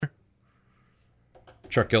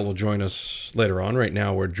Chuck Gill will join us later on. Right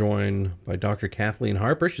now, we're joined by Dr. Kathleen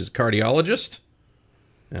Harper. She's a cardiologist,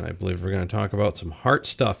 and I believe we're going to talk about some heart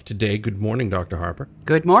stuff today. Good morning, Dr. Harper.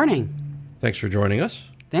 Good morning. Thanks for joining us.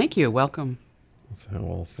 Thank you. Welcome.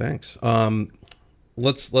 Well, thanks.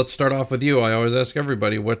 Let's start off with you. I always ask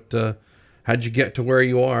everybody, how'd you get to where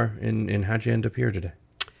you are, and how'd you end up here today?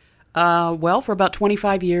 Well, for about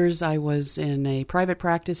 25 years, I was in a private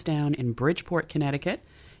practice down in Bridgeport, Connecticut,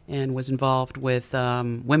 and was involved with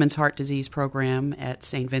women's heart disease program at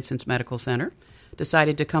St. Vincent's Medical Center.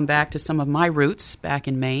 Decided to come back to some of my roots back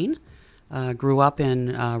in Maine. Grew up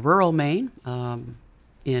in rural Maine,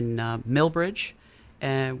 in Millbridge,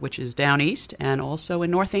 which is down east, and also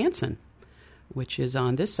in North Anson, which is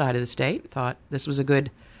on this side of the state. Thought this was a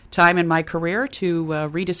good time in my career to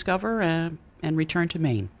rediscover and return to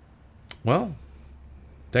Maine. Well,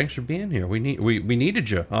 thanks for being here. We needed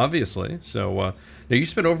you, obviously. So now you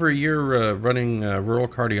spent over a year running a rural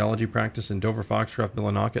cardiology practice in Dover, Foxcroft,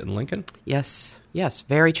 Millinocket, and Lincoln? Yes.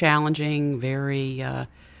 Very challenging, very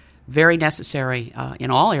necessary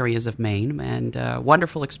in all areas of Maine, and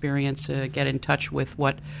wonderful experience to get in touch with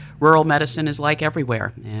what rural medicine is like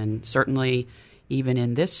everywhere. And certainly, even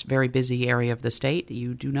in this very busy area of the state,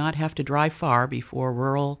 you do not have to drive far before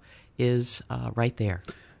rural is right there.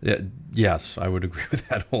 Yes, I would agree with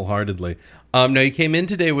that wholeheartedly. Now, you came in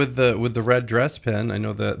today with the red dress pin. I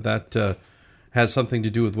know that has something to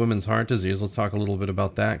do with women's heart disease. Let's talk a little bit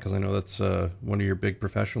about that, because I know that's one of your big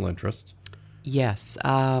professional interests. Yes.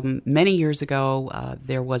 Many years ago,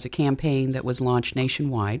 there was a campaign that was launched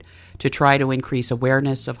nationwide to try to increase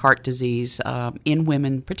awareness of heart disease in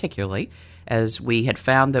women particularly, as we had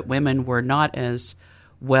found that women were not as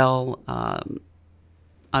well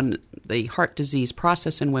the heart disease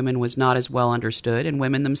process in women was not as well understood, and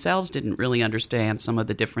women themselves didn't really understand some of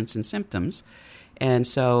the difference in symptoms. And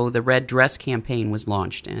so the Red Dress campaign was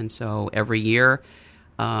launched. And so every year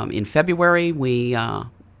in February, we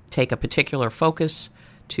take a particular focus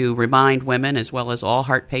to remind women, as well as all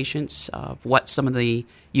heart patients, of what some of the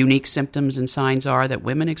unique symptoms and signs are that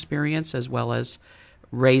women experience, as well as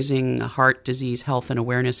raising heart disease health and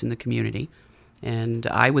awareness in the community. And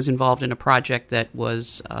I was involved in a project that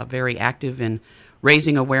was very active in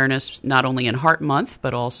raising awareness, not only in Heart Month,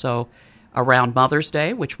 but also around Mother's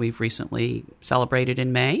Day, which we've recently celebrated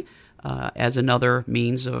in May, as another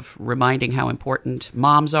means of reminding how important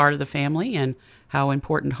moms are to the family and how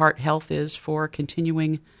important heart health is for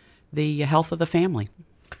continuing the health of the family.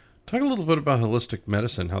 Talk a little bit about holistic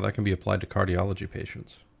medicine, how that can be applied to cardiology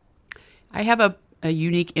patients. I have a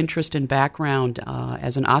unique interest and background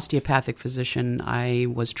as an osteopathic physician. I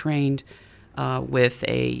was trained with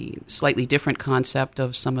a slightly different concept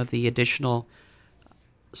of some of the additional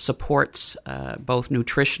supports, both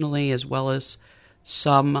nutritionally as well as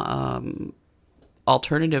some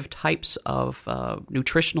alternative types of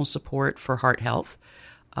nutritional support for heart health.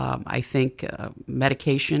 I think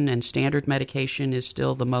medication and standard medication is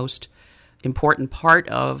still the most important part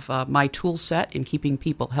of my tool set in keeping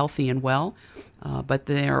people healthy and well. But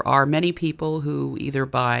there are many people who, either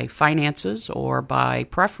by finances or by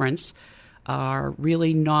preference, are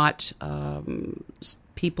really not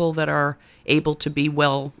people that are able to be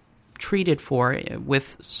well treated for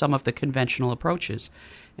with some of the conventional approaches.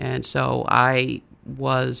 And so I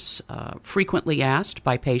was frequently asked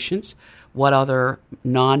by patients what other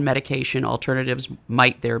non-medication alternatives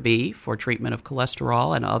might there be for treatment of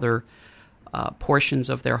cholesterol and other portions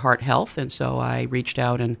of their heart health. And so I reached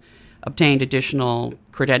out and obtained additional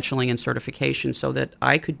credentialing and certification so that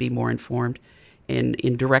I could be more informed in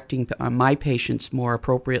directing my patients more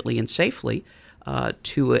appropriately and safely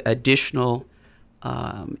to additional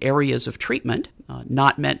areas of treatment,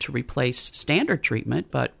 not meant to replace standard treatment,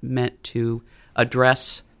 but meant to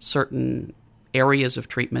address certain areas of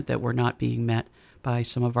treatment that were not being met by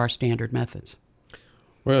some of our standard methods.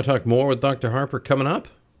 We're going to talk more with Dr. Harper coming up.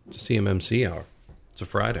 It's a CMMC hour. It's a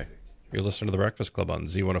Friday. You're listening to The Breakfast Club on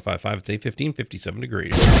Z1055. It's 8:15, 57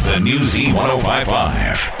 degrees. The new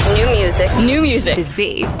Z1055. New music. New music.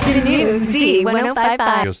 Z. The new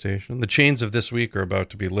Z1055. Radio station. The chains of this week are about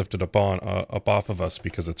to be lifted up off of us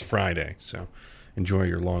because it's Friday. So enjoy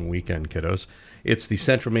your long weekend, kiddos. It's the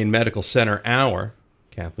Central Maine Medical Center Hour.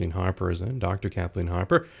 Kathleen Harper is in. Dr. Kathleen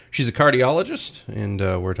Harper. She's a cardiologist, and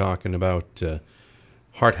we're talking about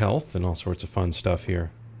heart health and all sorts of fun stuff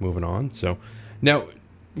here. Moving on. So now,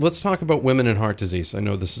 let's talk about women and heart disease. I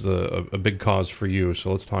know this is a big cause for you, so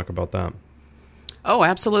let's talk about that. Oh,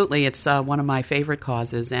 absolutely. It's one of my favorite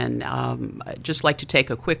causes, and I'd just like to take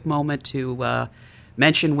a quick moment to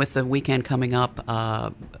mention, with the weekend coming up,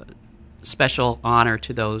 special honor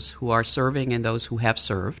to those who are serving and those who have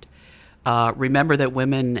served. Remember that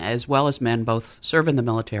women, as well as men, both serve in the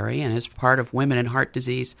military, and as part of Women in Heart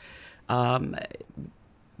Disease,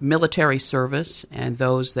 military service and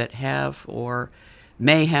those that have or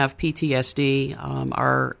may have PTSD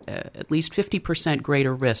are at least 50%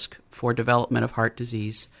 greater risk for development of heart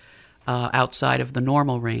disease outside of the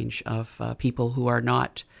normal range of people who are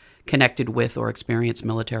not connected with or experience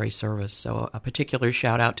military service. So a particular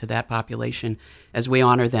shout out to that population as we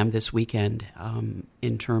honor them this weekend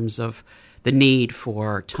in terms of the need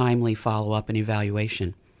for timely follow-up and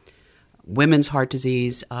evaluation. Women's heart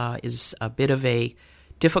disease is a bit of a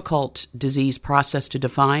difficult disease process to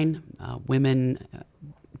define. Women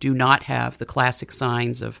do not have the classic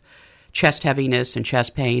signs of chest heaviness and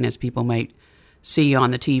chest pain as people might see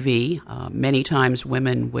on the TV. Many times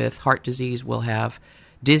women with heart disease will have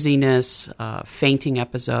dizziness, fainting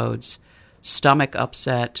episodes, stomach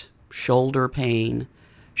upset, shoulder pain,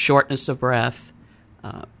 shortness of breath,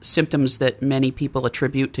 symptoms that many people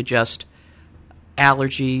attribute to just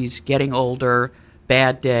allergies, getting older,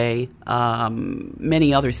 bad day,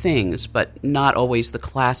 many other things, but not always the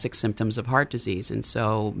classic symptoms of heart disease. And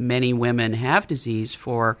so many women have disease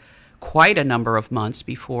for quite a number of months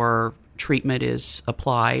before treatment is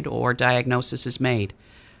applied or diagnosis is made.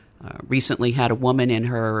 Recently had a woman in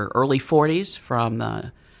her early 40s from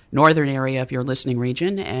the northern area of your listening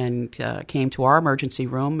region and came to our emergency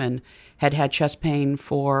room and had chest pain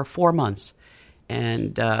for 4 months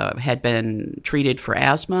and had been treated for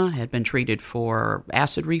asthma, had been treated for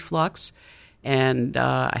acid reflux, and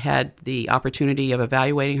had the opportunity of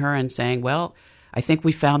evaluating her and saying, well, I think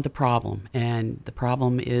we found the problem, and the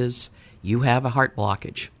problem is you have a heart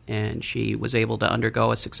blockage. And she was able to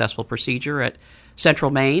undergo a successful procedure at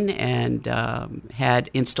Central Maine and had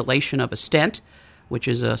installation of a stent, which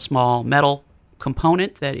is a small metal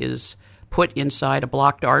component that is put inside a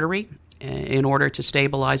blocked artery in order to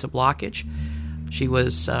stabilize a blockage. She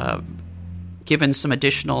was given some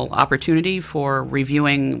additional opportunity for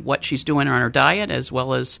reviewing what she's doing on her diet, as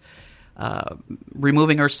well as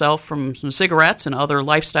removing herself from some cigarettes and other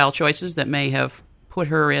lifestyle choices that may have put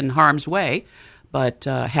her in harm's way. But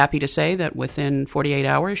happy to say that within 48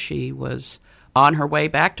 hours, she was on her way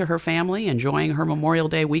back to her family, enjoying her Memorial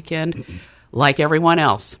Day weekend like everyone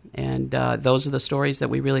else. And those are the stories that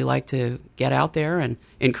we really like to get out there and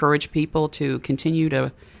encourage people to continue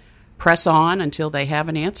to press on until they have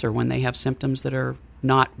an answer when they have symptoms that are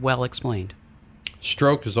not well explained.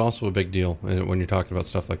 Stroke is also a big deal when you're talking about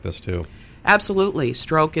stuff like this, too. Absolutely.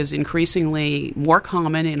 Stroke is increasingly more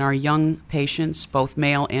common in our young patients, both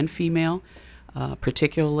male and female,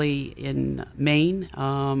 particularly in Maine.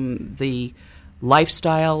 The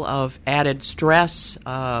lifestyle of added stress,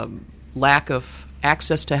 lack of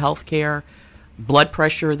access to health care, blood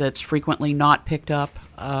pressure that's frequently not picked up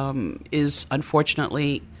is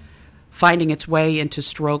unfortunately finding its way into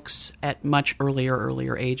strokes at much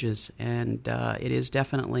earlier ages. And it is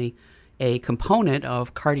definitely a component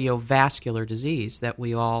of cardiovascular disease that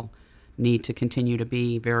we all need to continue to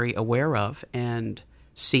be very aware of and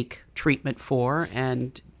seek treatment for,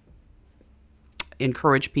 and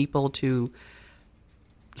encourage people to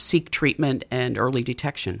seek treatment and early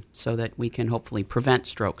detection so that we can hopefully prevent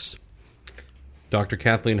strokes. Dr.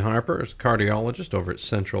 Kathleen Harper is a cardiologist over at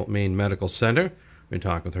Central Maine Medical Center. We're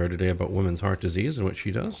talking with her today about women's heart disease and what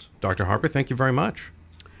she does. Dr. Harper, thank you very much.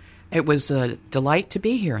 It was a delight to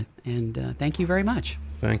be here, and thank you very much.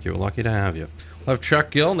 Thank you. We're lucky to have you. We'll have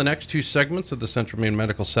Chuck Gill in the next two segments of the Central Maine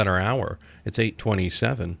Medical Center Hour. It's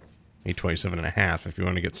 8:27, 8:27 and a half if you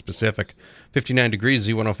want to get specific. 59 degrees,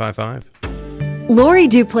 Z1055. Lori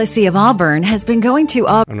Duplessis of Auburn has been going to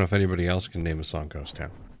I don't know if anybody else can name a song Ghost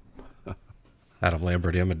Town. Adam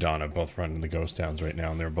Lambert and Madonna both running the Ghost Towns right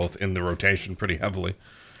now, and they're both in the rotation pretty heavily.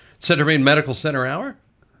 Central Maine Medical Center Hour.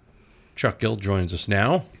 Chuck Gill joins us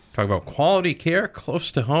now. Talk about quality care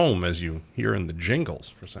close to home, as you hear in the jingles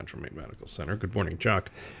for Central Maine Medical Center. Good morning,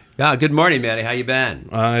 Chuck. Yeah, good morning, Matty. How you been?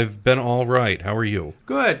 I've been all right. How are you?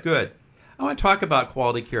 Good, good. I want to talk about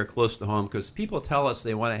quality care close to home because people tell us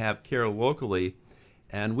they want to have care locally,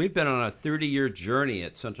 and we've been on a 30-year journey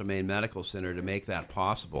at Central Maine Medical Center to make that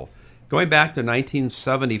possible. Going back to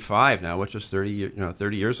 1975 now, which is 30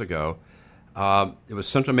 years ago, it was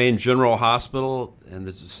Central Maine General Hospital, and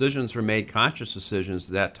the decisions were made, conscious decisions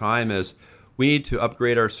at that time, as we need to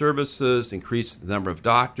upgrade our services, increase the number of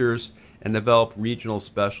doctors, and develop regional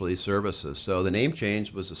specialty services. So the name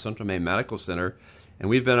change was the Central Maine Medical Center, and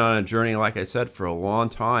we've been on a journey, like I said, for a long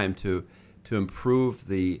time to improve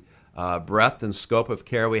the breadth and scope of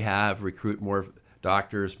care we have, recruit more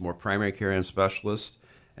doctors, more primary care and specialists.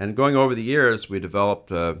 And going over the years, we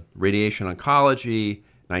developed radiation oncology.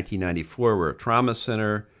 1994, we're a trauma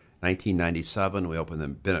center. 1997, we opened the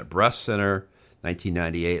Bennett Breast Center.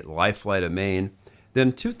 1998, Lifelight of Maine.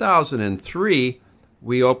 Then 2003,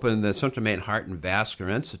 we opened the Central Maine Heart and Vascular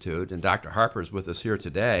Institute, and Dr. Harper is with us here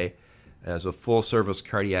today as a full-service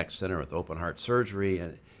cardiac center with open heart surgery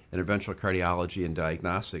and interventional cardiology and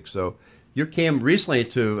diagnostics. So you came recently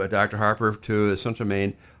to Dr. Harper to the Central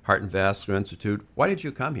Maine Heart and Vascular Institute. Why did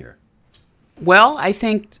you come here? Well, I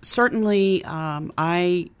think certainly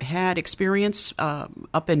I had experience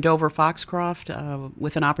up in Dover, Foxcroft,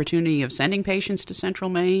 with an opportunity of sending patients to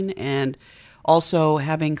Central Maine and also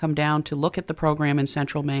having come down to look at the program in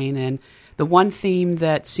Central Maine. And the one theme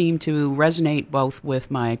that seemed to resonate both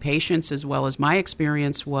with my patients as well as my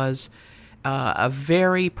experience was a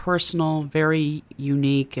very personal, very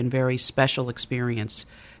unique, and very special experience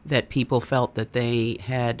that people felt that they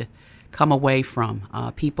had come away from.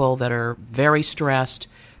 People that are very stressed,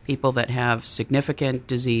 people that have significant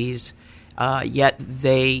disease, yet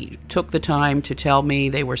they took the time to tell me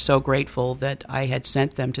they were so grateful that I had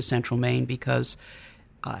sent them to Central Maine because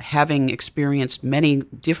having experienced many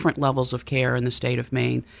different levels of care in the state of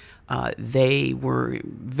Maine, they were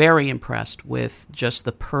very impressed with just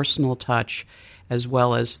the personal touch as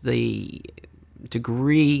well as the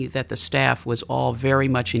degree that the staff was all very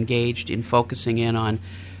much engaged in focusing in on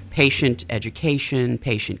patient education,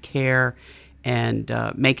 patient care, and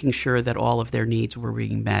making sure that all of their needs were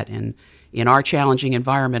being met. And in our challenging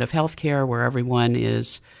environment of healthcare, where everyone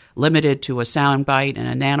is limited to a soundbite and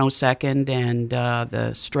a nanosecond, and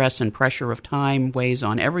the stress and pressure of time weighs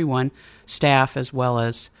on everyone, staff as well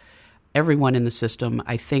as everyone in the system,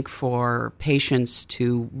 I think for patients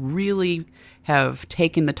to really have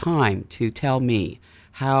taken the time to tell me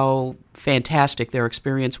how fantastic their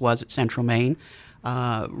experience was at Central Maine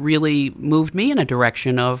really moved me in a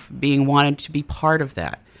direction of being wanted to be part of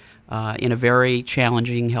that in a very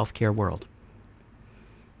challenging healthcare world.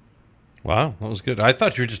 Wow, that was good. I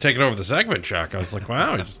thought you were just taking over the segment, Chuck. I was like,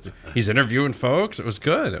 wow, he's interviewing folks. It was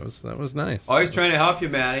good. That was nice. Always trying to help you,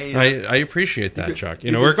 Matty. I appreciate that, Chuck.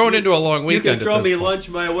 We're going into a long weekend. You can throw me lunch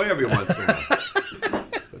my way every once in a while.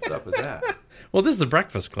 What's up with that? Well, this is the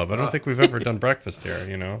Breakfast Club. I don't think we've ever done breakfast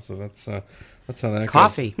here, so that's how that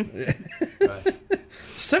Coffee. Goes.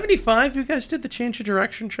 75, you guys did the change of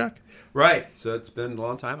direction, Chuck? Right. So it's been a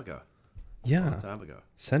long time ago. Yeah. A long time ago.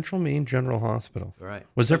 Central Maine General Hospital. Right.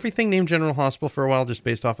 Was everything named General Hospital for a while just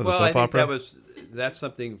based off of the soap opera? Well, I think that's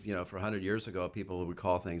something, for 100 years ago, people would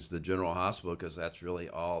call things the General Hospital because that's really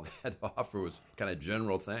all they had to offer was kind of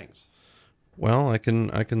general things. Well, I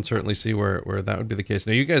can certainly see where that would be the case.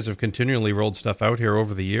 Now, you guys have continually rolled stuff out here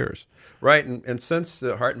over the years. Right, and since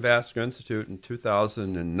the Heart and Vascular Institute in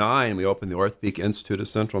 2009, we opened the Orthopedic Institute of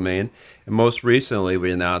Central Maine, and most recently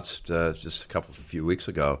we announced just a few weeks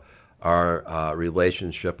ago our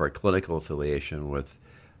relationship, our clinical affiliation with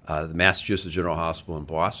the Massachusetts General Hospital in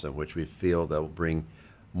Boston, which we feel that will bring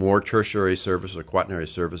more tertiary services or quaternary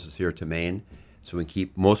services here to Maine, so we can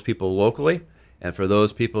keep most people locally. And for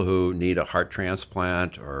those people who need a heart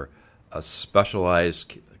transplant or a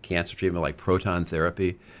specialized cancer treatment like proton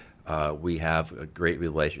therapy, we have a great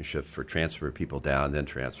relationship for transferring people down and then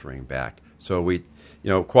transferring back. So we,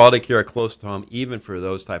 quality care close to home, even for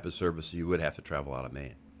those type of services, you would have to travel out of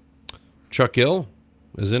Maine. Chuck Gill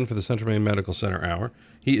is in for the Central Maine Medical Center Hour.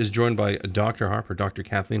 He is joined by Dr. Harper, Dr.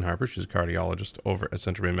 Kathleen Harper. She's a cardiologist over at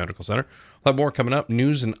Central Maine Medical Center. We'll have more coming up.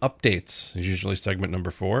 News and updates is usually segment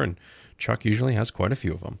number 4, and Chuck usually has quite a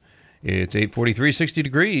few of them. It's 8:43, 60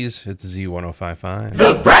 degrees. It's Z1055.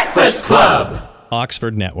 The Breakfast Club.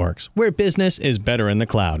 Oxford Networks, where business is better in the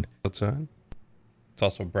cloud. Outside. It's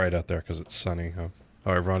also bright out there because it's sunny. How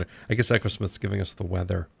ironic. I guess Echo Smith's giving us the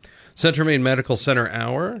weather. Central Maine Medical Center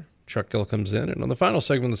Hour. Chuck Gill comes in, and on the final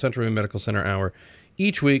segment of the Central Maine Medical Center Hour,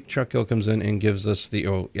 each week Chuck Gill comes in and gives us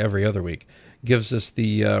every other week, gives us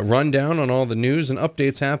the rundown on all the news and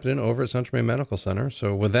updates happening over at Central Maine Medical Center.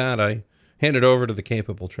 So with that, I hand it over to the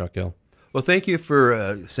capable Chuck Gill. Well, thank you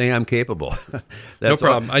for saying I'm capable. No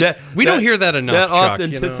problem. We don't hear that enough, That Chuck,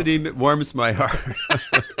 authenticity warms my heart.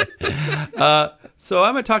 So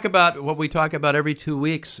I'm going to talk about what we talk about every 2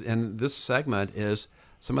 weeks in this segment is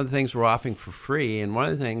some of the things we're offering for free. And one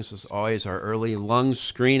of the things is always our early lung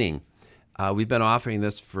screening. We've been offering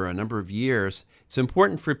this for a number of years. It's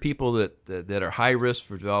important for people that are high risk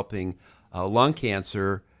for developing lung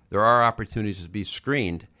cancer. There are opportunities to be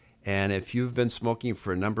screened. And if you've been smoking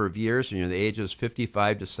for a number of years and you're the ages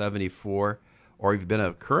 55 to 74, or you've been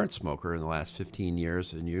a current smoker in the last 15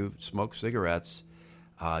 years and you've smoked cigarettes,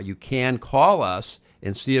 you can call us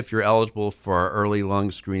and see if you're eligible for our early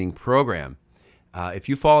lung screening program. If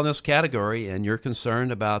you fall in this category and you're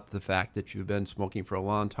concerned about the fact that you've been smoking for a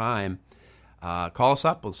long time, call us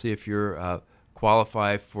up. We'll see if you're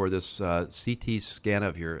qualify for this CT scan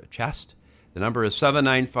of your chest. The number is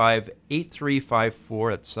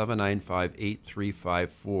 795-8354. It's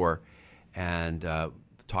 795-8354. And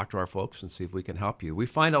talk to our folks and see if we can help you. We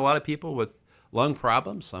find a lot of people with lung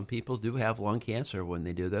problems. Some people do have lung cancer when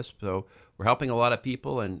they do this. So we're helping a lot of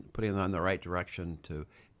people and putting them in the right direction to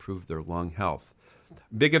improve their lung health.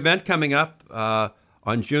 Big event coming up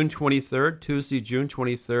on June 23rd, Tuesday, June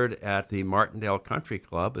 23rd at the Martindale Country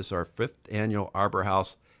Club is our 5th annual Arbor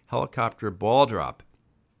House helicopter ball drop.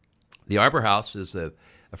 The Arbor House is a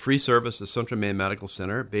free service at Central Maine Medical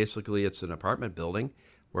Center. Basically, it's an apartment building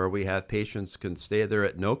where we have patients can stay there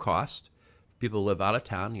at no cost. People live out of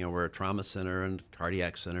town. We're a trauma center and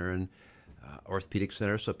cardiac center and orthopedic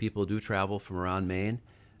center, so people do travel from around Maine,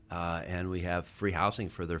 and we have free housing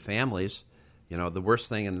for their families. The worst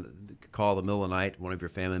thing in call the middle of the night, one of your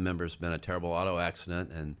family members has been in a terrible auto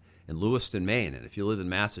accident in Lewiston, Maine. And if you live in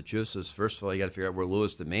Massachusetts, first of all, you got to figure out where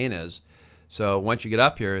Lewiston, Maine is. So once you get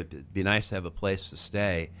up here, it'd be nice to have a place to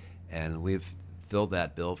stay. And we've filled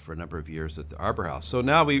that bill for a number of years at the Arbor House. So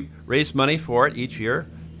now we raise money for it each year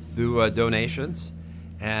through donations.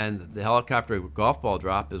 And the helicopter golf ball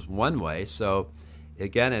drop is one way. So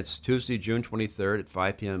again, it's Tuesday, June 23rd at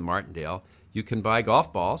 5 p.m. in Martindale. You can buy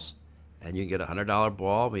golf balls, and you can get a $100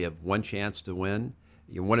 ball. We have one chance to win.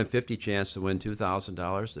 You 1 in 50 chance to win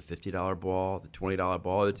 $2,000, the $50 ball, the $20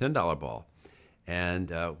 ball, or the $10 ball. And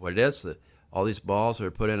what it is, all these balls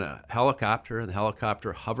are put in a helicopter, and the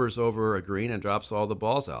helicopter hovers over a green and drops all the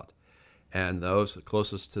balls out. And those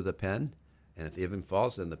closest to the pin, and if it even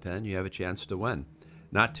falls in the pin, you have a chance to win.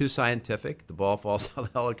 Not too scientific. The ball falls out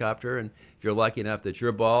of the helicopter, and if you're lucky enough that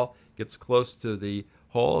your ball gets close to the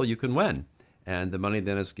hole, you can win. And the money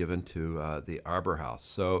then is given to the Arbor House.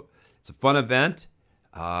 So it's a fun event.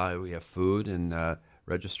 We have food and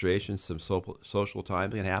registration, some social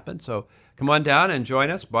time can happen. So come on down and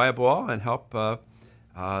join us, buy a ball, and help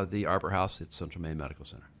the Arbor House at Central Maine Medical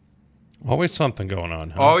Center. Always something going on,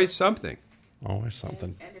 huh? Always something. Always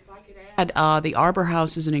something. And if I could add, the Arbor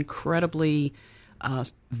House is an incredibly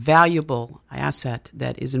valuable asset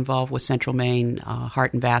that is involved with Central Maine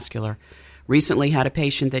Heart and Vascular. Recently had a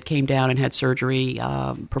patient that came down and had surgery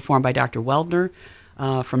performed by Dr. Weldner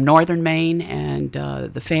from northern Maine, and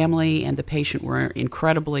the family and the patient were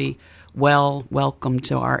incredibly well welcomed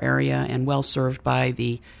to our area and well served by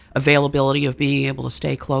the availability of being able to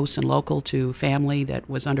stay close and local to family that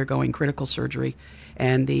was undergoing critical surgery.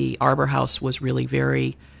 And the Arbor House was really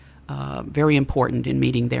very important in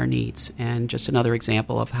meeting their needs, and just another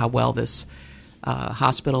example of how well this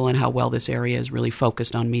hospital and how well this area is really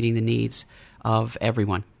focused on meeting the needs of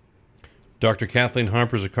everyone. Dr. Kathleen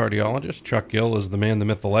Harper is a cardiologist. Chuck Gill is the man, the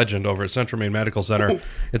myth, the legend over at Central Maine Medical Center.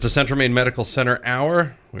 It's a Central Maine Medical Center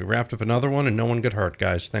hour. We wrapped up another one, and no one got hurt,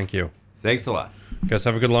 guys. Thank you. Thanks a lot. Guys,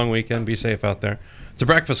 have a good long weekend. Be safe out there. It's a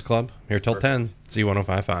Breakfast Club here till 10,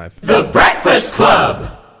 Z1055. The Breakfast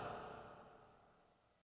Club.